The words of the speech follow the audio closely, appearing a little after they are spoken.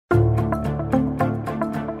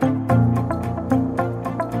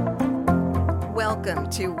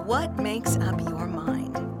Welcome to What Makes Up Your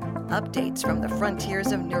Mind. Updates from the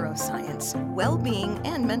frontiers of neuroscience, well-being,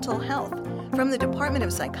 and mental health from the Department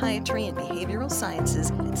of Psychiatry and Behavioral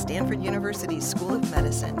Sciences at Stanford University's School of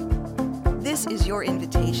Medicine. This is your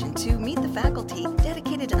invitation to meet the faculty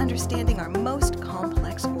dedicated to understanding our most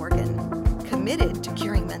complex organ, committed to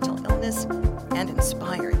curing mental illness, and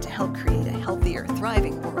inspired to help create a healthier,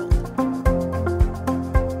 thriving world.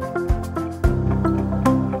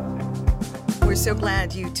 We're so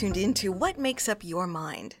glad you tuned in to What Makes Up Your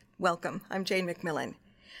Mind. Welcome. I'm Jane McMillan.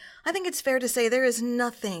 I think it's fair to say there is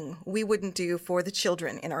nothing we wouldn't do for the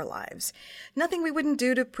children in our lives. Nothing we wouldn't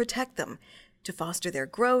do to protect them, to foster their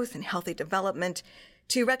growth and healthy development,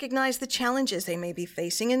 to recognize the challenges they may be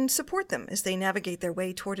facing and support them as they navigate their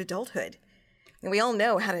way toward adulthood. And we all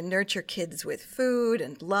know how to nurture kids with food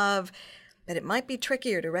and love, but it might be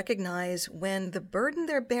trickier to recognize when the burden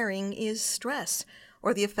they're bearing is stress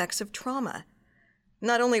or the effects of trauma.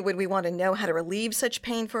 Not only would we want to know how to relieve such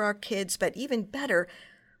pain for our kids, but even better,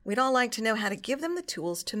 we'd all like to know how to give them the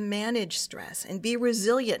tools to manage stress and be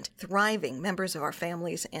resilient, thriving members of our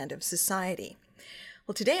families and of society.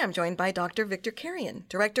 Well, today I'm joined by Dr. Victor Carrion,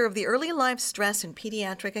 Director of the Early Life Stress and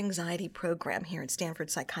Pediatric Anxiety Program here at Stanford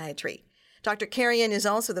Psychiatry. Dr. Carrion is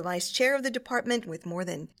also the Vice Chair of the department with more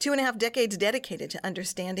than 2.5 decades dedicated to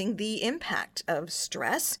understanding the impact of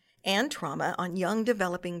stress and trauma on young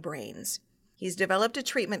developing brains. He's developed a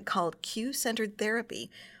treatment called Cue-Centered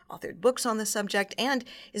Therapy, authored books on the subject, and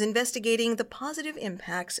is investigating the positive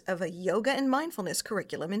impacts of a yoga and mindfulness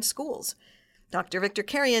curriculum in schools. Dr. Victor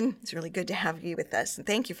Carrion, it's really good to have you with us, and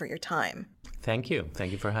thank you for your time. Thank you.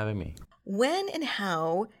 Thank you for having me. When and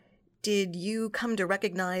how did you come to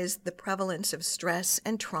recognize the prevalence of stress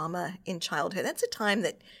and trauma in childhood? That's a time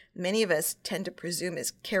that many of us tend to presume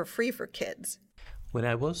is carefree for kids. When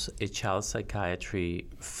I was a child psychiatry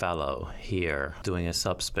fellow here, doing a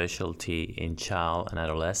subspecialty in child and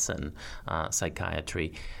adolescent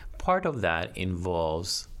psychiatry, part of that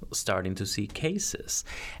involves starting to see cases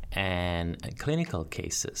and clinical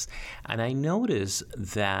cases. And I noticed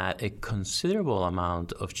that a considerable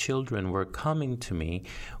amount of children were coming to me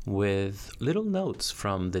with little notes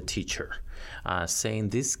from the teacher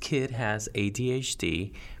saying, "This kid has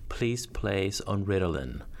ADHD, please place on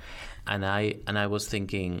Ritalin." And I was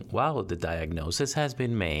thinking, wow, the diagnosis has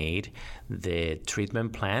been made. The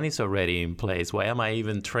treatment plan is already in place. Why am I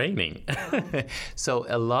even training? So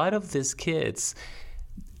a lot of these kids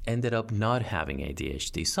ended up not having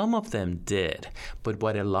ADHD. Some of them did, but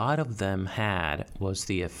what a lot of them had was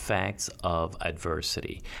the effects of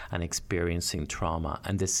adversity and experiencing trauma.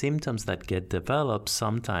 And the symptoms that get developed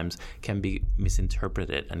sometimes can be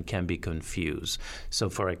misinterpreted and can be confused. So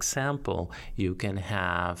for example, you can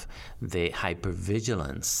have the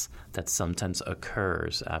hypervigilance that sometimes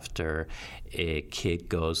occurs after a kid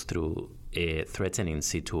goes through a threatening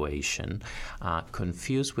situation,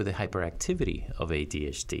 confused with the hyperactivity of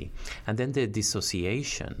ADHD. And then the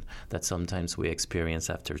dissociation that sometimes we experience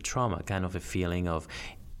after trauma, kind of a feeling of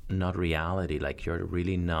not reality, like you're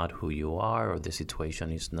really not who you are, or the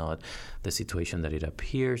situation is not the situation that it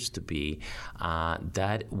appears to be.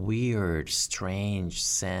 That weird, strange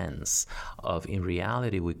sense of, in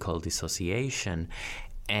reality, we call dissociation.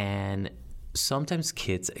 And sometimes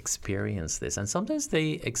kids experience this, and sometimes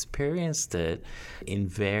they experienced it in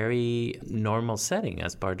very normal setting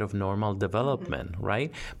as part of normal development,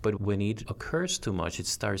 right? But when it occurs too much, it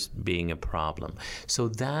starts being a problem. So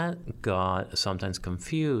that got sometimes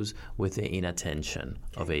confused with the inattention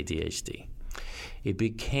of ADHD. It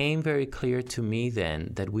became very clear to me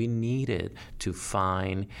then that we needed to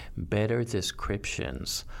find better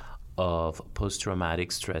descriptions of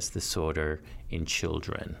post-traumatic stress disorder in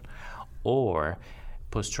children, or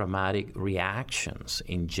post-traumatic reactions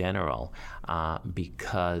in general,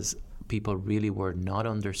 because people really were not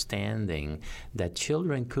understanding that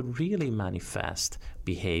children could really manifest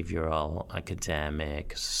behavioral,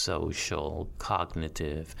 academic, social,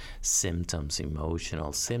 cognitive symptoms,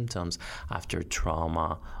 emotional symptoms after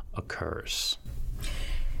trauma occurs.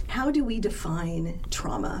 How do we define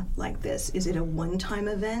trauma like this? Is it a one-time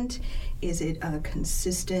event? Is it a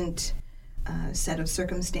consistent set of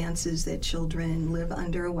circumstances that children live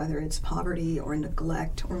under, whether it's poverty or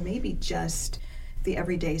neglect, or maybe just the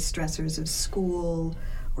everyday stressors of school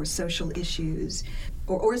or social issues,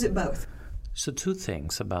 or is it both? So two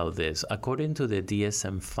things about this. According to the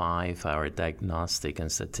DSM-5, our Diagnostic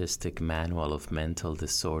and Statistic Manual of Mental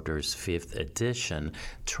Disorders, 5th edition,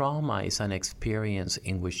 trauma is an experience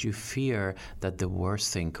in which you fear that the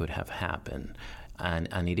worst thing could have happened.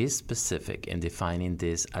 and it is specific in defining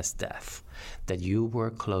this as death, that you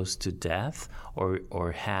were close to death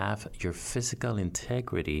or have your physical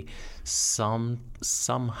integrity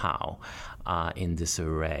somehow in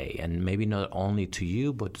disarray, and maybe not only to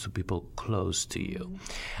you, but to people close to you.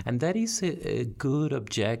 And that is a good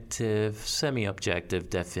objective, semi-objective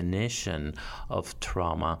definition of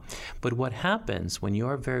trauma. But what happens when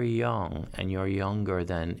you're very young and you're younger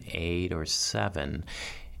than 8 or 7,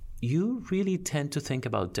 you really tend to think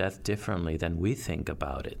about death differently than we think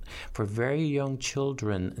about it. For very young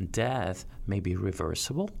children, death may be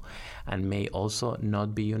reversible and may also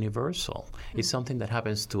not be universal. It's something that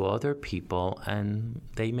happens to other people, and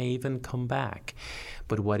they may even come back.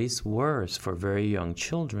 But what is worse for very young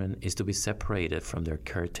children is to be separated from their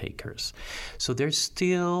caretakers. So there's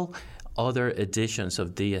still other editions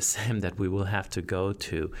of DSM that we will have to go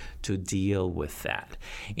to deal with that.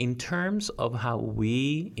 In terms of how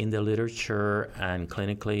we in the literature and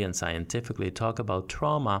clinically and scientifically talk about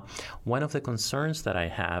trauma, one of the concerns that I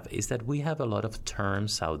have is that we have a lot of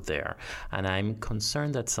terms out there, and I'm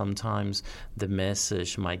concerned that sometimes the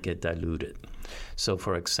message might get diluted. So,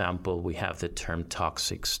 for example, we have the term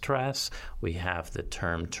toxic stress, we have the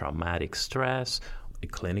term traumatic stress, a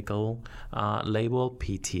clinical label,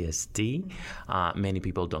 PTSD. Many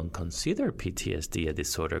people don't consider PTSD a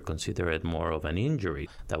disorder, consider it more of an injury.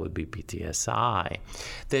 That would be PTSI.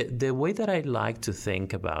 The way that I like to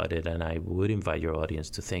think about it, and I would invite your audience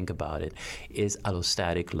to think about it, is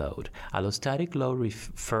allostatic load. Allostatic load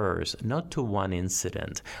refers not to one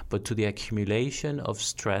incident, but to the accumulation of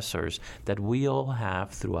stressors that we all have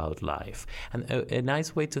throughout life. And a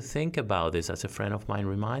nice way to think about this, as a friend of mine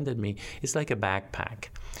reminded me, is like a backpack.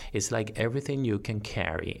 It's like everything you can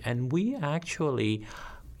carry. And we actually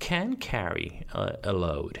can carry a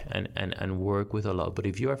load and work with a load. But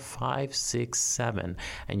if you're 5, 6, 7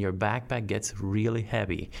 and your backpack gets really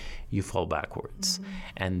heavy, you fall backwards. Mm-hmm.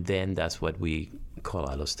 And then that's what we call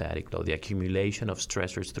allostatic load, the accumulation of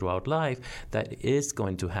stressors throughout life that is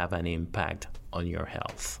going to have an impact on your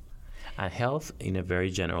health. And health in a very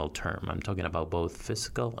general term. I'm talking about both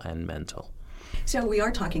physical and mental. So we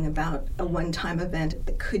are talking about a one-time event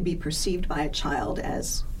that could be perceived by a child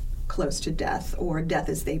as close to death, or death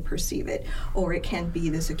as they perceive it, or it can be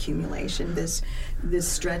this accumulation, this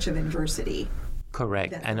stretch of adversity.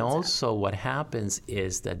 Correct. And also what happens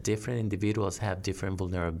is that different individuals have different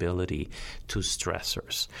vulnerability to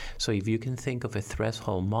stressors. So if you can think of a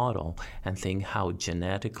threshold model and think how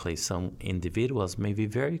genetically some individuals may be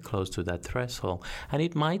very close to that threshold, and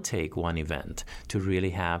it might take one event to really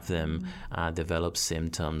have them develop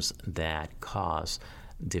symptoms that cause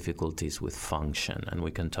difficulties with function, and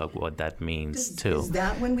we can talk what that means too. Is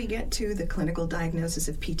that when we get to the clinical diagnosis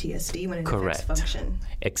of PTSD, when it affects function?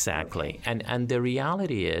 Exactly. Okay. And the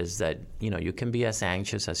reality is that, you can be as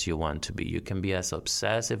anxious as you want to be, you can be as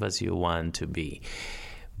obsessive as you want to be,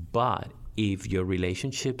 but if your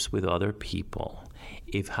relationships with other people,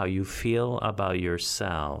 if how you feel about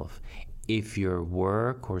yourself, if your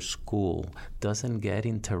work or school doesn't get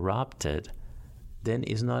interrupted, then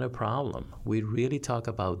it's not a problem. We really talk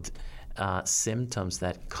about symptoms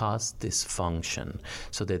that cause dysfunction.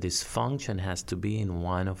 So the dysfunction has to be in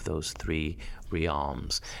one of those 3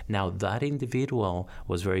 realms. Now, that individual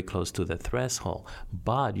was very close to the threshold,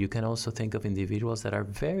 but you can also think of individuals that are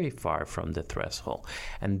very far from the threshold,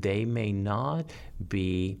 and they may not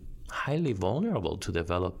be highly vulnerable to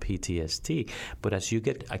develop PTSD. But as you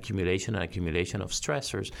get accumulation of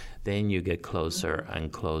stressors, then you get closer and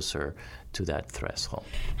closer to that threshold.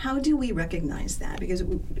 How do we recognize that? Because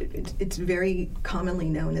it's very commonly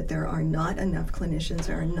known that there are not enough clinicians,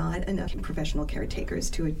 there are not enough professional caretakers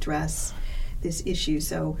to address this issue.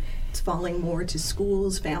 So it's falling more to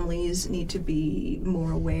schools, families need to be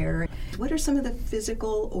more aware. What are some of the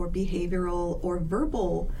physical or behavioral or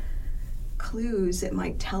verbal clues that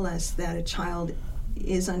might tell us that a child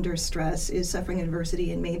is under stress, is suffering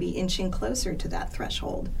adversity, and maybe inching closer to that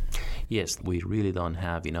threshold? Yes, we really don't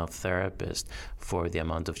have enough therapists for the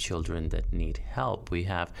amount of children that need help. We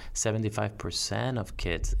have 75% of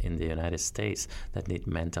kids in the United States that need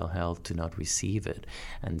mental health do not receive it,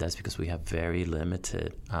 and that's because we have very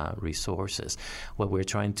limited resources. What we're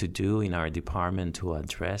trying to do in our department to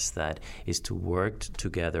address that is to work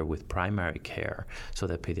together with primary care so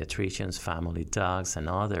that pediatricians, family docs, and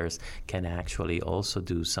others can actually also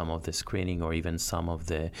do some of the screening or even some of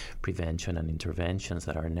the prevention and interventions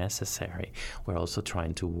that are necessary necessary. We're also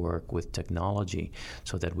trying to work with technology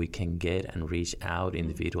so that we can get and reach out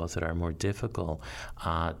individuals that are more difficult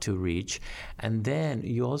to reach. And then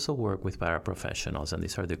you also work with paraprofessionals, and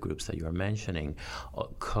these are the groups that you're mentioning,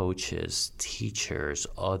 coaches, teachers,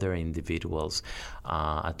 other individuals,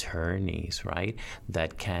 attorneys, right,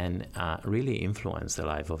 that can really influence the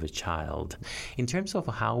life of a child. In terms of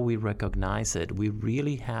how we recognize it, we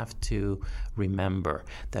really have to remember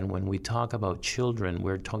that when we talk about children,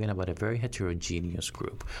 we're talking about a very heterogeneous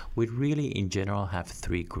group. We really, in general, have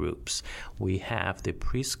three groups. We have the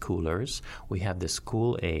preschoolers, we have the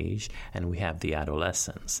school age, and we have the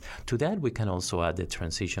adolescents. To that, we can also add the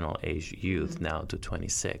transitional age youth now to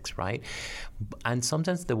 26, right? And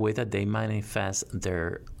sometimes the way that they manifest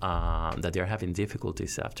their that they're having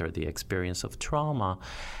difficulties after the experience of trauma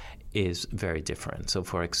is very different. So,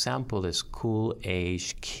 for example, a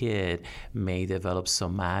school-age kid may develop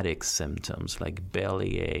somatic symptoms like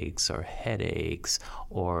belly aches or headaches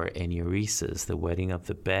or enuresis, the wetting of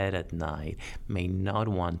the bed at night, may not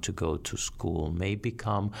want to go to school, may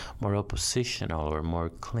become more oppositional or more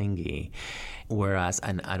clingy. Whereas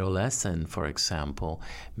an adolescent, for example,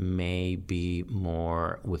 may be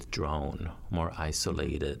more withdrawn, more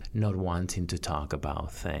isolated, not wanting to talk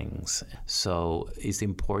about things. So it's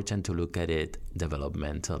important to look at it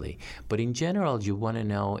developmentally. But in general, you want to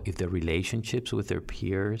know if the relationships with their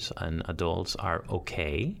peers and adults are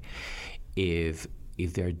okay, if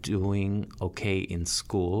they're doing okay in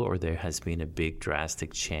school or there has been a big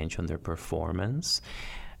drastic change on their performance,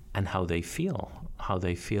 and how they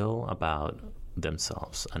feel about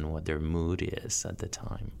themselves and what their mood is at the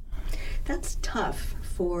time. That's tough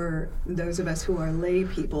for those of us who are lay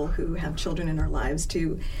people who have children in our lives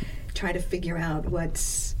to try to figure out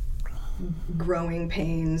what's growing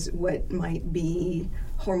pains, what might be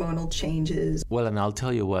hormonal changes. Well, and I'll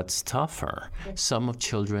tell you what's tougher. Some of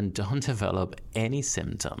children don't develop any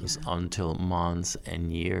symptoms until months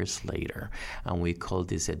and years later, and we call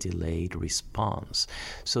this a delayed response.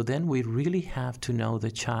 So then we really have to know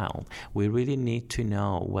the child. We really need to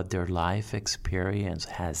know what their life experience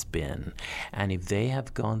has been, and if they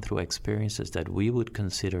have gone through experiences that we would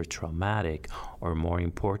consider traumatic, or more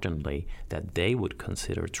importantly, that they would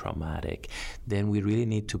consider traumatic, then we really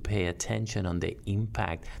need to pay attention on the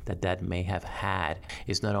impact that may have had.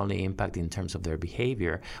 It's not only impact in terms of their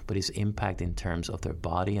behavior, but it's impact in terms of their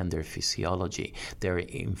body and their physiology. There,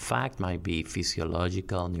 in fact, might be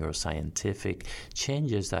physiological, neuroscientific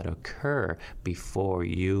changes that occur before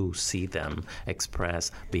you see them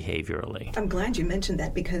express behaviorally. I'm glad you mentioned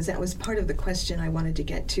that, because that was part of the question I wanted to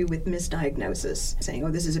get to with misdiagnosis, saying,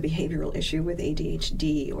 oh, this is a behavioral issue with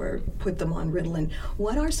ADHD, or put them on Ritalin.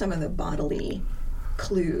 What are some of the bodily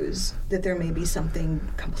clues that there may be something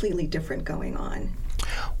completely different going on?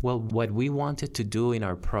 Well, what we wanted to do in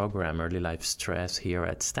our program, Early Life Stress, here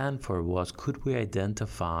at Stanford was, could we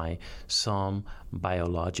identify some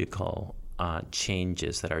biological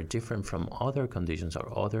changes that are different from other conditions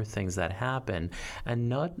or other things that happen, and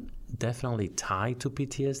not definitely tied to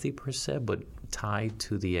PTSD per se, but tied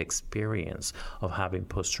to the experience of having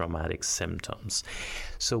post-traumatic symptoms.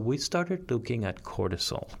 So we started looking at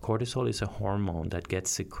cortisol. Cortisol is a hormone that gets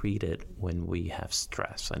secreted when we have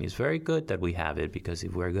stress. And it's very good that we have it, because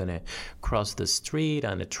if we're going to cross the street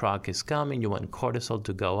and a truck is coming, you want cortisol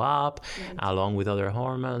to go up along with other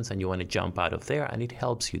hormones, and you want to jump out of there, and it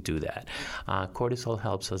helps you do that. Cortisol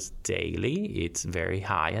helps us daily. It's very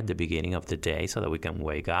high at the beginning of the day so that we can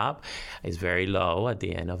wake up. It's very low at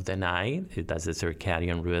the end of the night. That's the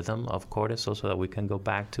circadian rhythm of cortisol, so that we can go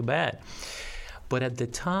back to bed. But at the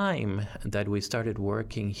time that we started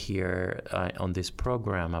working here on this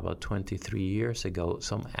program about 23 years ago,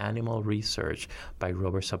 some animal research by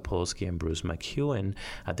Robert Sapolsky and Bruce McEwen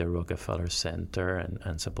at the Rockefeller Center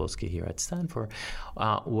and Sapolsky here at Stanford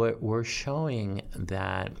were showing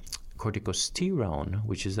that corticosterone,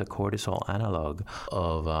 which is a cortisol analog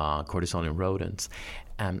of cortisol in rodents,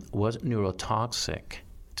 was neurotoxic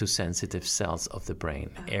to sensitive cells of the brain,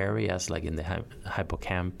 areas like in the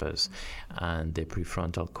hippocampus and the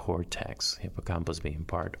prefrontal cortex, hippocampus being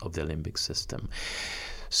part of the limbic system.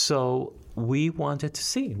 So we wanted to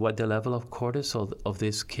see what the level of cortisol of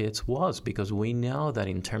these kids was, because we know that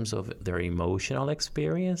in terms of their emotional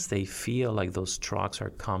experience, they feel like those trucks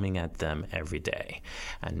are coming at them every day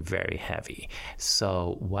and very heavy.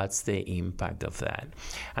 So what's the impact of that?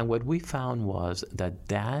 And what we found was that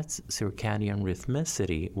circadian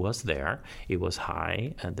rhythmicity was there. It was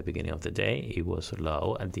high at the beginning of the day. It was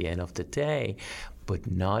low at the end of the day. but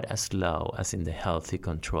not as low as in the healthy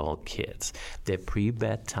control kids. The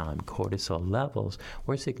pre-bedtime cortisol levels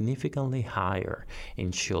were significantly higher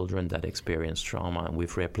in children that experienced trauma, and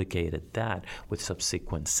we've replicated that with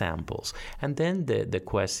subsequent samples. And then the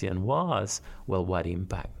question was, well, what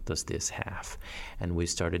impact does this have? And we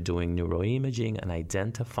started doing neuroimaging and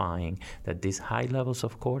identifying that these high levels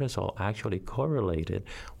of cortisol actually correlated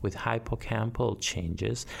with hippocampal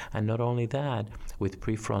changes, and not only that, with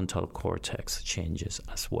prefrontal cortex changes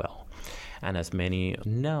as well. And as many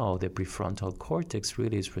know, the prefrontal cortex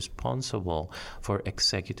really is responsible for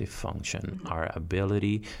executive function, our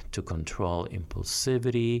ability to control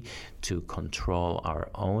impulsivity, to control our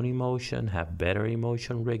own emotion, have better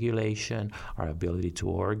emotion regulation, our ability to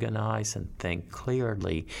organize and think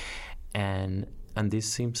clearly. And this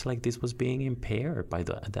seems like this was being impaired by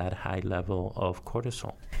that high level of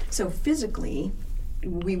cortisol. So physically,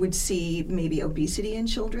 we would see maybe obesity in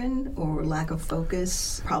children or lack of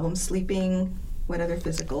focus, problem sleeping. What other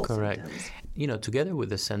physical Correct. symptoms? Together with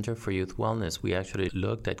the Center for Youth Wellness, we actually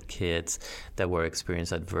looked at kids that were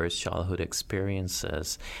experiencing adverse childhood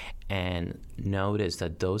experiences and noticed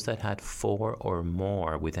that those that had 4 or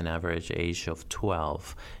more with an average age of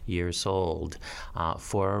 12 years old,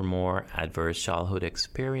 4 or more adverse childhood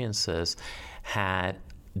experiences had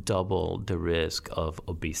double the risk of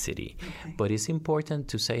obesity. Okay. But it's important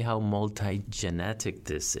to say how multi-genetic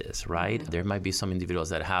this is, right? There might be some individuals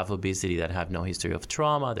that have obesity that have no history of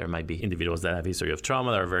trauma. There might be individuals that have history of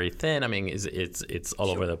trauma that are very thin. I mean, it's all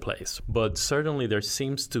over the place. But certainly there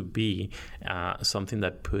seems to be something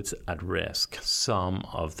that puts at risk some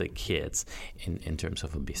of the kids in terms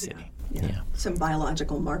of obesity. Yeah. Some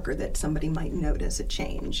biological marker that somebody might notice a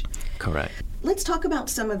change. Correct. Let's talk about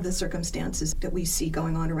some of the circumstances that we see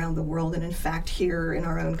going on around the world, and in fact here in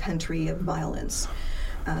our own country, of violence,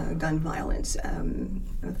 gun violence,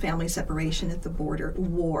 family separation at the border,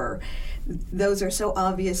 war. Those are so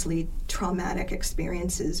obviously traumatic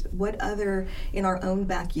experiences. What other, in our own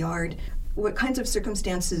backyard, what kinds of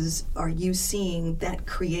circumstances are you seeing that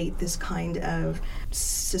create this kind of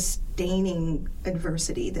sustaining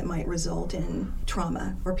adversity that might result in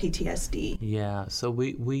trauma or PTSD? Yeah, so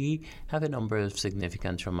we have a number of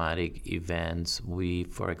significant traumatic events. We,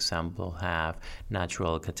 for example, have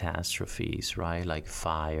natural catastrophes, right, like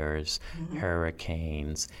fires,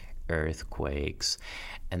 hurricanes, earthquakes,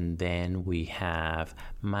 and then we have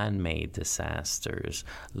man-made disasters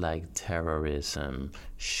like terrorism,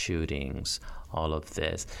 shootings, all of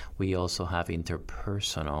this. We also have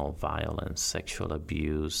interpersonal violence, sexual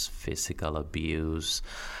abuse, physical abuse,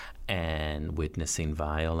 and witnessing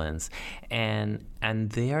violence, and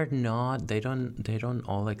they don't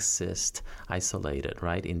all exist isolated,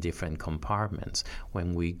 right, in different compartments.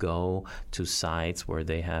 When we go to sites where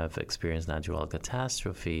they have experienced natural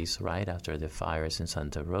catastrophes, right, after the fires in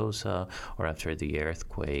Santa Rosa or after the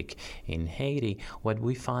earthquake in Haiti, what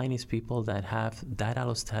we find is people that have that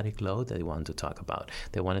allostatic load that they want to talk about.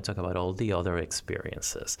 They want to talk about all the other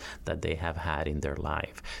experiences that they have had in their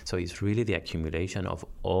life. So it's really the accumulation of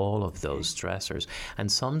all of those stressors.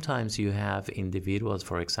 And sometimes you have individuals,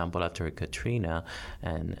 for example, after Katrina,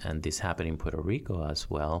 and this happened in Puerto Rico as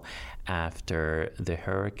well, after the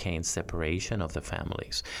hurricane separation of the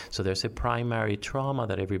families. So there's a primary trauma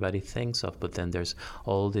that everybody thinks of, but then there's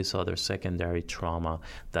all this other secondary trauma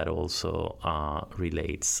that also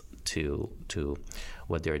relates to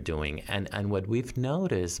what they're doing. And what we've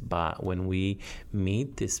noticed when we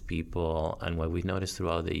meet these people, and what we've noticed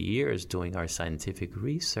throughout the years doing our scientific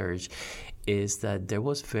research, is that there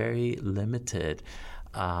was very limited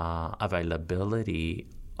availability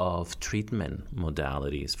of treatment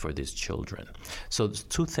modalities for these children. So there's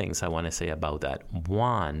 2 things I want to say about that.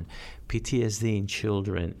 One, PTSD in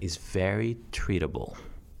children is very treatable.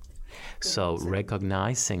 So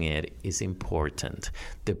recognizing it is important.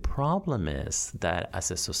 The problem is that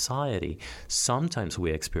as a society, sometimes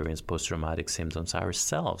we experience post-traumatic symptoms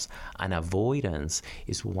ourselves, and avoidance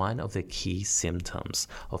is one of the key symptoms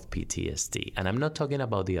of PTSD. And I'm not talking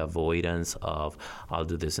about the avoidance of, I'll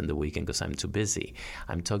do this in the weekend because I'm too busy.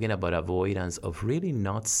 I'm talking about avoidance of really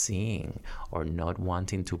not seeing or not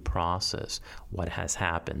wanting to process what has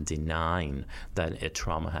happened, denying that a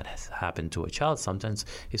trauma has happened to a child. Sometimes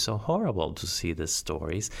it's so horrible horrible to see the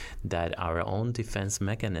stories that our own defense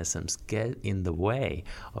mechanisms get in the way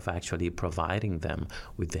of actually providing them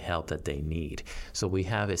with the help that they need. So we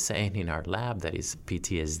have a saying in our lab that is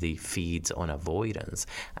PTSD feeds on avoidance.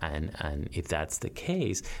 And if that's the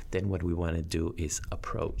case, then what we want to do is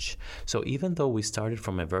approach. So even though we started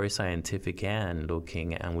from a very scientific end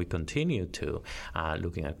looking, and we continue to,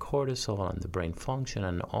 looking at cortisol and the brain function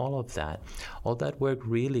and all that work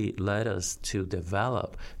really led us to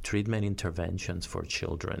develop treatment interventions for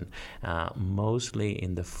children, mostly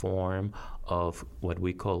in the form of what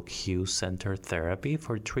we call cue-centered therapy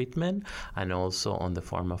for treatment, and also on the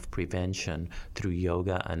form of prevention through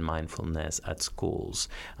yoga and mindfulness at schools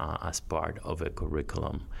as part of a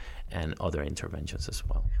curriculum, and other interventions as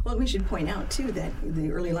well. Well, we should point out, too, that the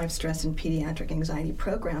Early Life Stress and Pediatric Anxiety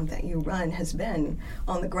program that you run has been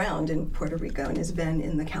on the ground in Puerto Rico and has been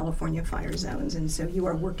in the California fire zones. And so you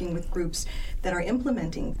are working with groups that are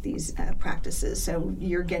implementing these practices. So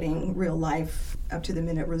you're getting real life,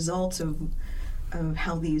 up-to-the-minute results of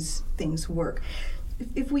how these things work.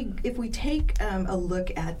 If we take a look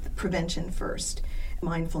at prevention first,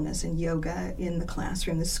 mindfulness and yoga in the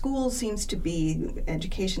classroom.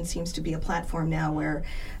 Education seems to be a platform now where,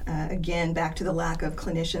 again, back to the lack of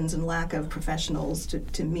clinicians and lack of professionals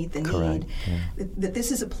to meet the Correct. need, Yeah. that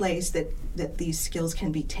this is a place that these skills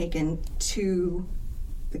can be taken to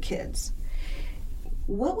the kids.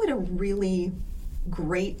 What would a really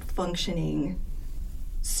great functioning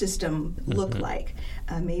system look like?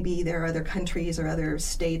 Maybe there are other countries or other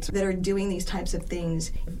states that are doing these types of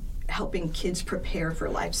things, helping kids prepare for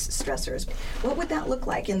life's stressors. What would that look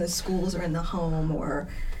like in the schools or in the home or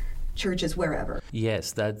churches, wherever?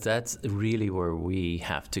 Yes, that's really where we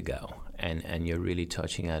have to go. And you're really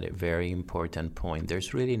touching at a very important point.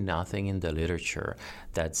 There's really nothing in the literature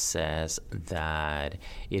that says that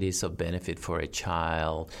it is of benefit for a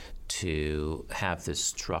child to have the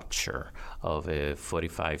structure of a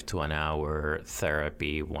 45 to an hour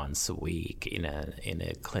therapy once a week in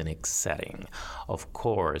a clinic setting. Of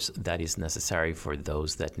course, that is necessary for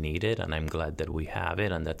those that need it, and I'm glad that we have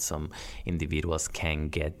it and that some individuals can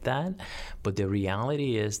get that. But the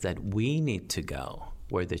reality is that we need to go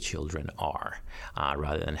where the children are,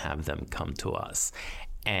 rather than have them come to us.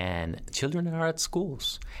 And children are at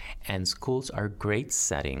schools, and schools are great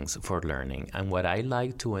settings for learning. And what I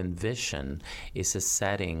like to envision is a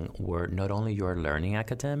setting where not only you're learning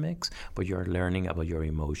academics, but you're learning about your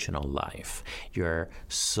emotional life. You're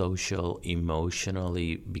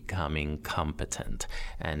emotionally becoming competent.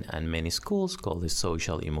 And many schools call this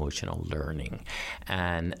social emotional learning.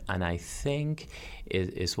 And I think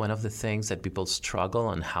it is one of the things that people struggle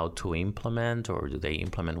on how to implement, or do they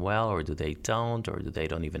implement well, or do they don't, or do they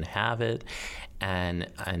don't even have it.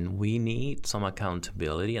 And we need some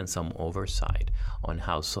accountability and some oversight on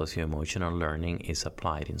how socio-emotional learning is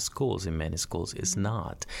applied in schools. In many schools, it's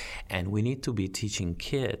not. And we need to be teaching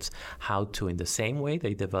kids how to, in the same way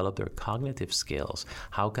they develop their cognitive skills,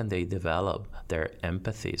 how can they develop their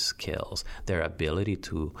empathy skills, their ability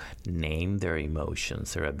to name their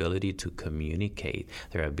emotions, their ability to communicate,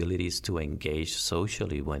 their abilities to engage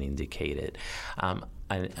socially when indicated.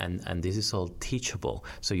 And this is all teachable.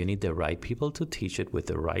 So you need the right people to teach it with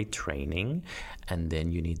the right training, and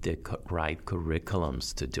then you need the right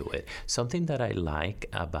curriculums to do it. Something that I like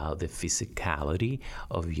about the physicality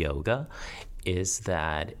of yoga is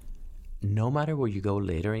that no matter where you go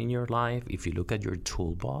later in your life, if you look at your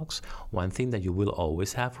toolbox, one thing that you will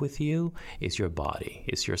always have with you is your body,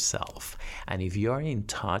 is yourself. And if you're in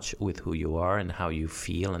touch with who you are and how you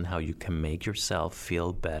feel and how you can make yourself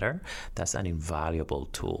feel better, that's an invaluable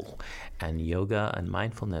tool. And yoga and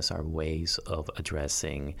mindfulness are ways of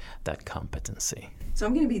addressing that competency. So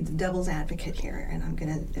I'm going to be the devil's advocate here, and I'm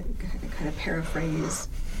going to kind of paraphrase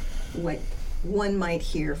what one might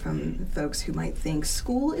hear from folks who might think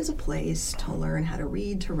school is a place to learn how to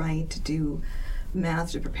read, to write, to do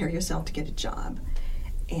math, to prepare yourself to get a job.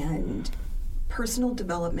 And personal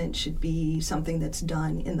development should be something that's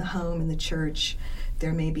done in the home, in the church.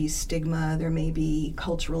 There may be stigma, there may be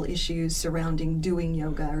cultural issues surrounding doing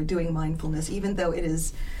yoga or doing mindfulness, even though it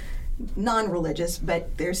is non-religious,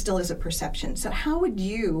 but there still is a perception. So how would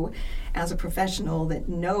you, as a professional that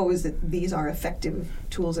knows that these are effective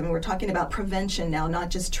tools, I mean, we're talking about prevention now, not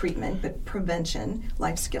just treatment, but prevention,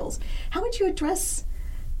 life skills, how would you address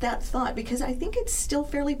that thought? Because I think it's still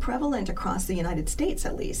fairly prevalent across the United States,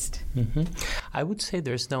 at least. Mm-hmm. I would say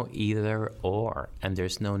there's no either or, and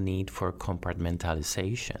there's no need for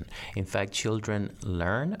compartmentalization. In fact, children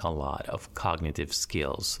learn a lot of cognitive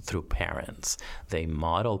skills through parents. They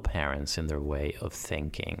model parents in their way of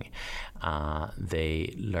thinking.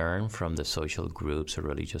 They learn from the social groups or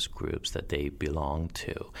religious groups that they belong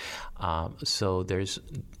to. So there's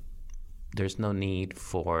no need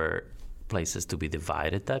for places to be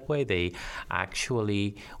divided that way. They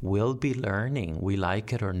actually will be learning, we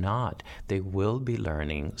like it or not, they will be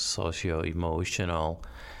learning socio-emotional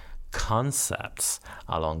concepts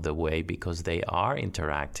along the way because they are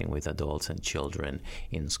interacting with adults and children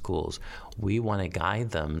in schools. We want to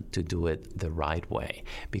guide them to do it the right way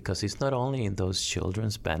because it's not only in those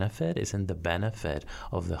children's benefit, it's in the benefit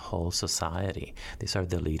of the whole society. These are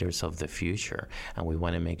the leaders of the future, and we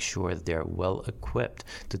want to make sure that they're well equipped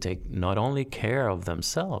to take not only care of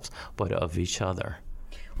themselves, but of each other.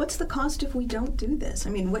 What's the cost if we don't do this?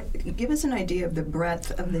 I mean, give us an idea of the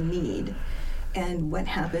breadth of the need and what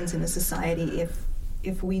happens in a society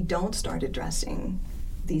if we don't start addressing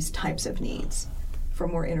these types of needs for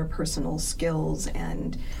more interpersonal skills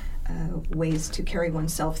and ways to carry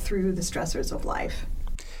oneself through the stressors of life.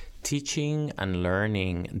 Teaching and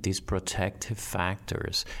learning these protective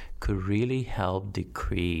factors could really help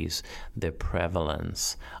decrease the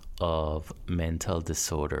prevalence of mental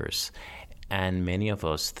disorders. And many of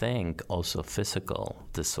us think also physical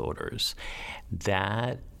disorders.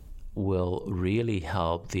 That will really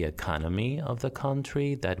help the economy of the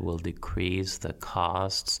country, that will decrease the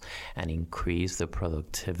costs and increase the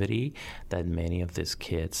productivity that many of these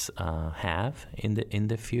kids have in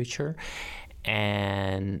the future.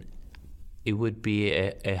 And it would be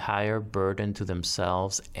a higher burden to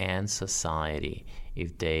themselves and society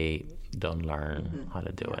if they don't learn how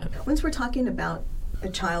to do it. Once we're talking about a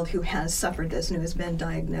child who has suffered this and who has been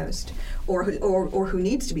diagnosed or who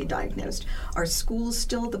needs to be diagnosed, are schools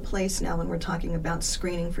still the place now when we're talking about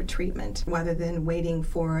screening for treatment rather than waiting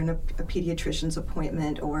for a pediatrician's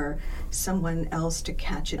appointment or someone else to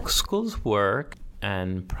catch it? Schools work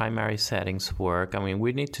and primary settings work. I mean,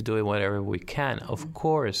 we need to do it whatever we can. Of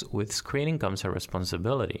course, with screening comes a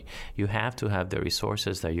responsibility. You have to have the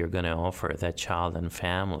resources that you're going to offer that child and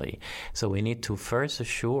family. So we need to first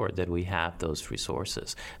assure that we have those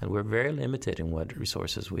resources. And we're very limited in what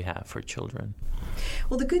resources we have for children.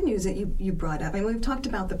 Well, the good news that you brought up, I mean, we've talked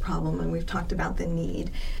about the problem and we've talked about the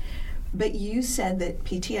need, but you said that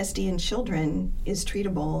PTSD in children is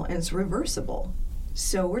treatable and it's reversible.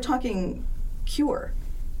 So we're talking cure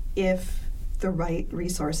if the right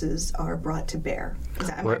resources are brought to bear.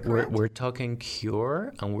 We're talking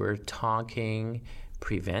cure, and we're talking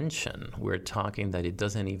prevention. We're talking that it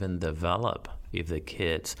doesn't even develop if the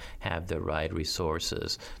kids have the right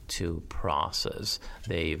resources to process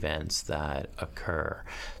the events that occur.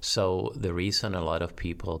 So the reason a lot of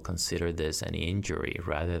people consider this an injury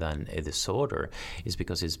rather than a disorder is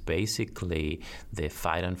because it's basically the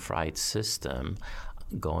fight and fright system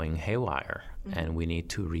going haywire, and we need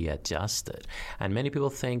to readjust it. And many people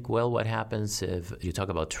think, well, what happens if you talk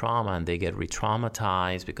about trauma and they get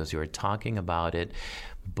re-traumatized because you're talking about it?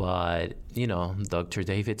 But, Dr.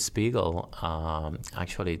 David Spiegel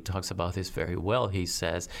actually talks about this very well. He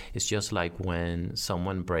says it's just like when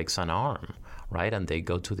someone breaks an arm, right? And they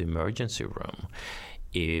go to the emergency room.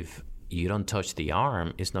 If you don't touch the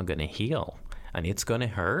arm, it's not going to heal. And it's going to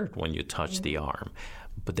hurt when you touch the arm.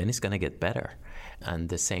 But then it's going to get better. And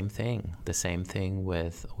the same thing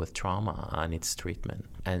with trauma and its treatment.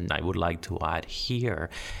 And I would like to add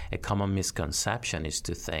here, a common misconception is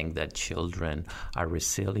to think that children are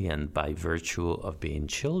resilient by virtue of being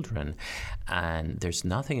children. And there's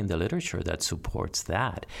nothing in the literature that supports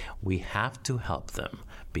that. We have to help them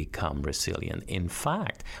become resilient. In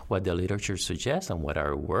fact, what the literature suggests and what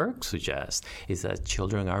our work suggests is that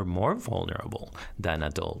children are more vulnerable than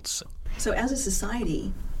adults. So as a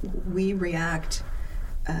society, we react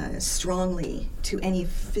strongly to any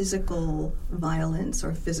physical violence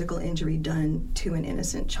or physical injury done to an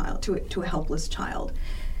innocent child, to a helpless child.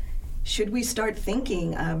 Should we start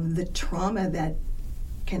thinking of the trauma that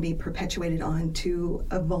can be perpetuated onto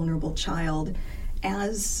a vulnerable child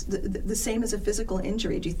as the same as a physical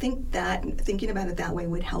injury? Do you think that thinking about it that way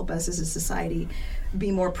would help us as a society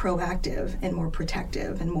be more proactive and more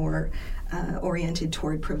protective and more oriented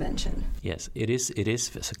toward prevention? Yes, it is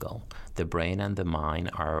physical. The brain and the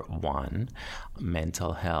mind are one.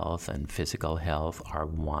 Mental health and physical health are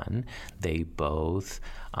one. They both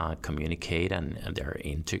communicate and they're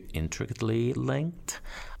intricately linked.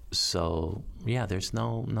 So, yeah, there's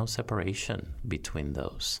no separation between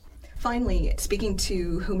those. Finally, speaking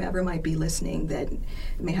to whomever might be listening that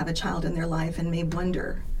may have a child in their life and may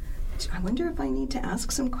wonder, I wonder if I need to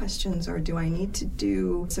ask some questions or do I need to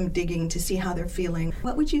do some digging to see how they're feeling?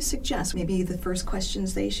 What would you suggest? Maybe the first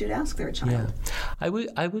questions they should ask their child? Yeah,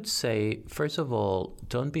 I would say, first of all,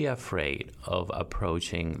 don't be afraid of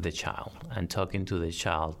approaching the child and talking to the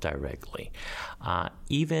child directly.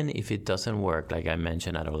 Even if it doesn't work, like I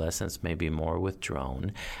mentioned, adolescents may be more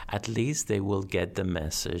withdrawn, at least they will get the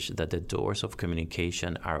message that the doors of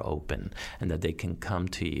communication are open and that they can come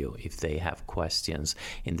to you if they have questions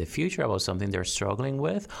in the future about something they're struggling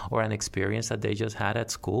with or an experience that they just had at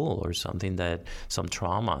school or some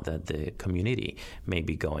trauma that the community may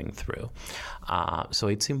be going through. So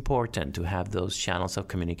it's important to have those channels of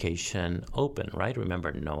communication open, right?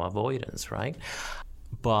 Remember, no avoidance, right?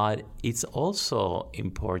 But it's also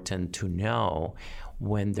important to know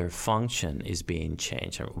when their function is being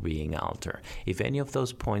changed or being altered. If any of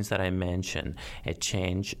those points that I mentioned, a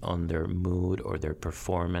change on their mood or their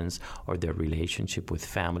performance or their relationship with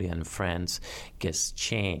family and friends gets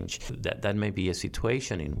changed, that may be a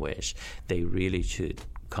situation in which they really should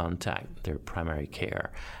contact their primary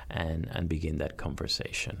care and begin that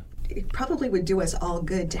conversation. It probably would do us all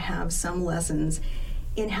good to have some lessons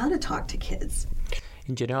in how to talk to kids.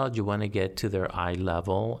 In general, you want to get to their eye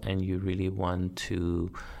level and you really want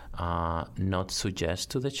to not suggest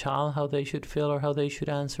to the child how they should feel or how they should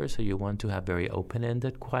answer. So you want to have very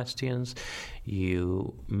open-ended questions.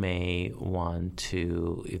 You may want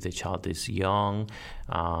to, if the child is young,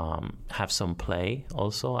 have some play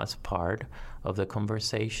also as part of the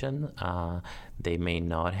conversation. They may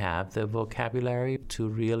not have the vocabulary to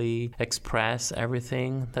really express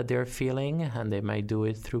everything that they're feeling, and they might do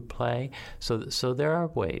it through play. So there are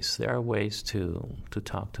ways to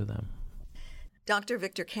talk to them. Dr.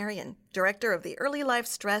 Victor Carrion, Director of the Early Life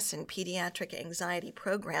Stress and Pediatric Anxiety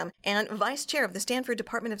Program and Vice Chair of the Stanford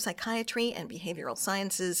Department of Psychiatry and Behavioral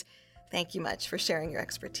Sciences, thank you much for sharing your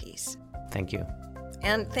expertise. Thank you.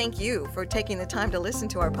 And thank you for taking the time to listen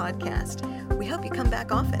to our podcast. We hope you come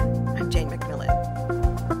back often. I'm Jane McMillan.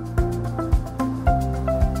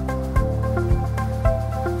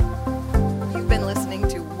 You've been listening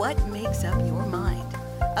to What Makes Up Your Mind?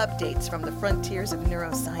 Updates from the frontiers of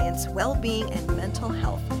neuroscience, well-being, and mental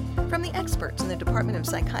health from the experts in the Department of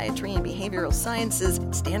Psychiatry and Behavioral Sciences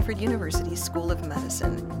at Stanford University School of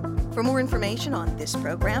Medicine. For more information on this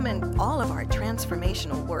program and all of our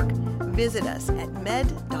transformational work, visit us at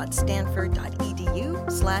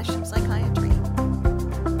med.stanford.edu/psychiatry.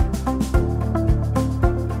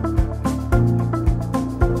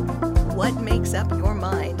 What Makes Up Your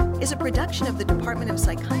Mind is a production of the Department of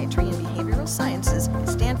Psychiatry and Behavioral Sciences at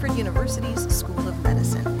Stanford University's School of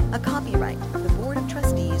Medicine. A copyright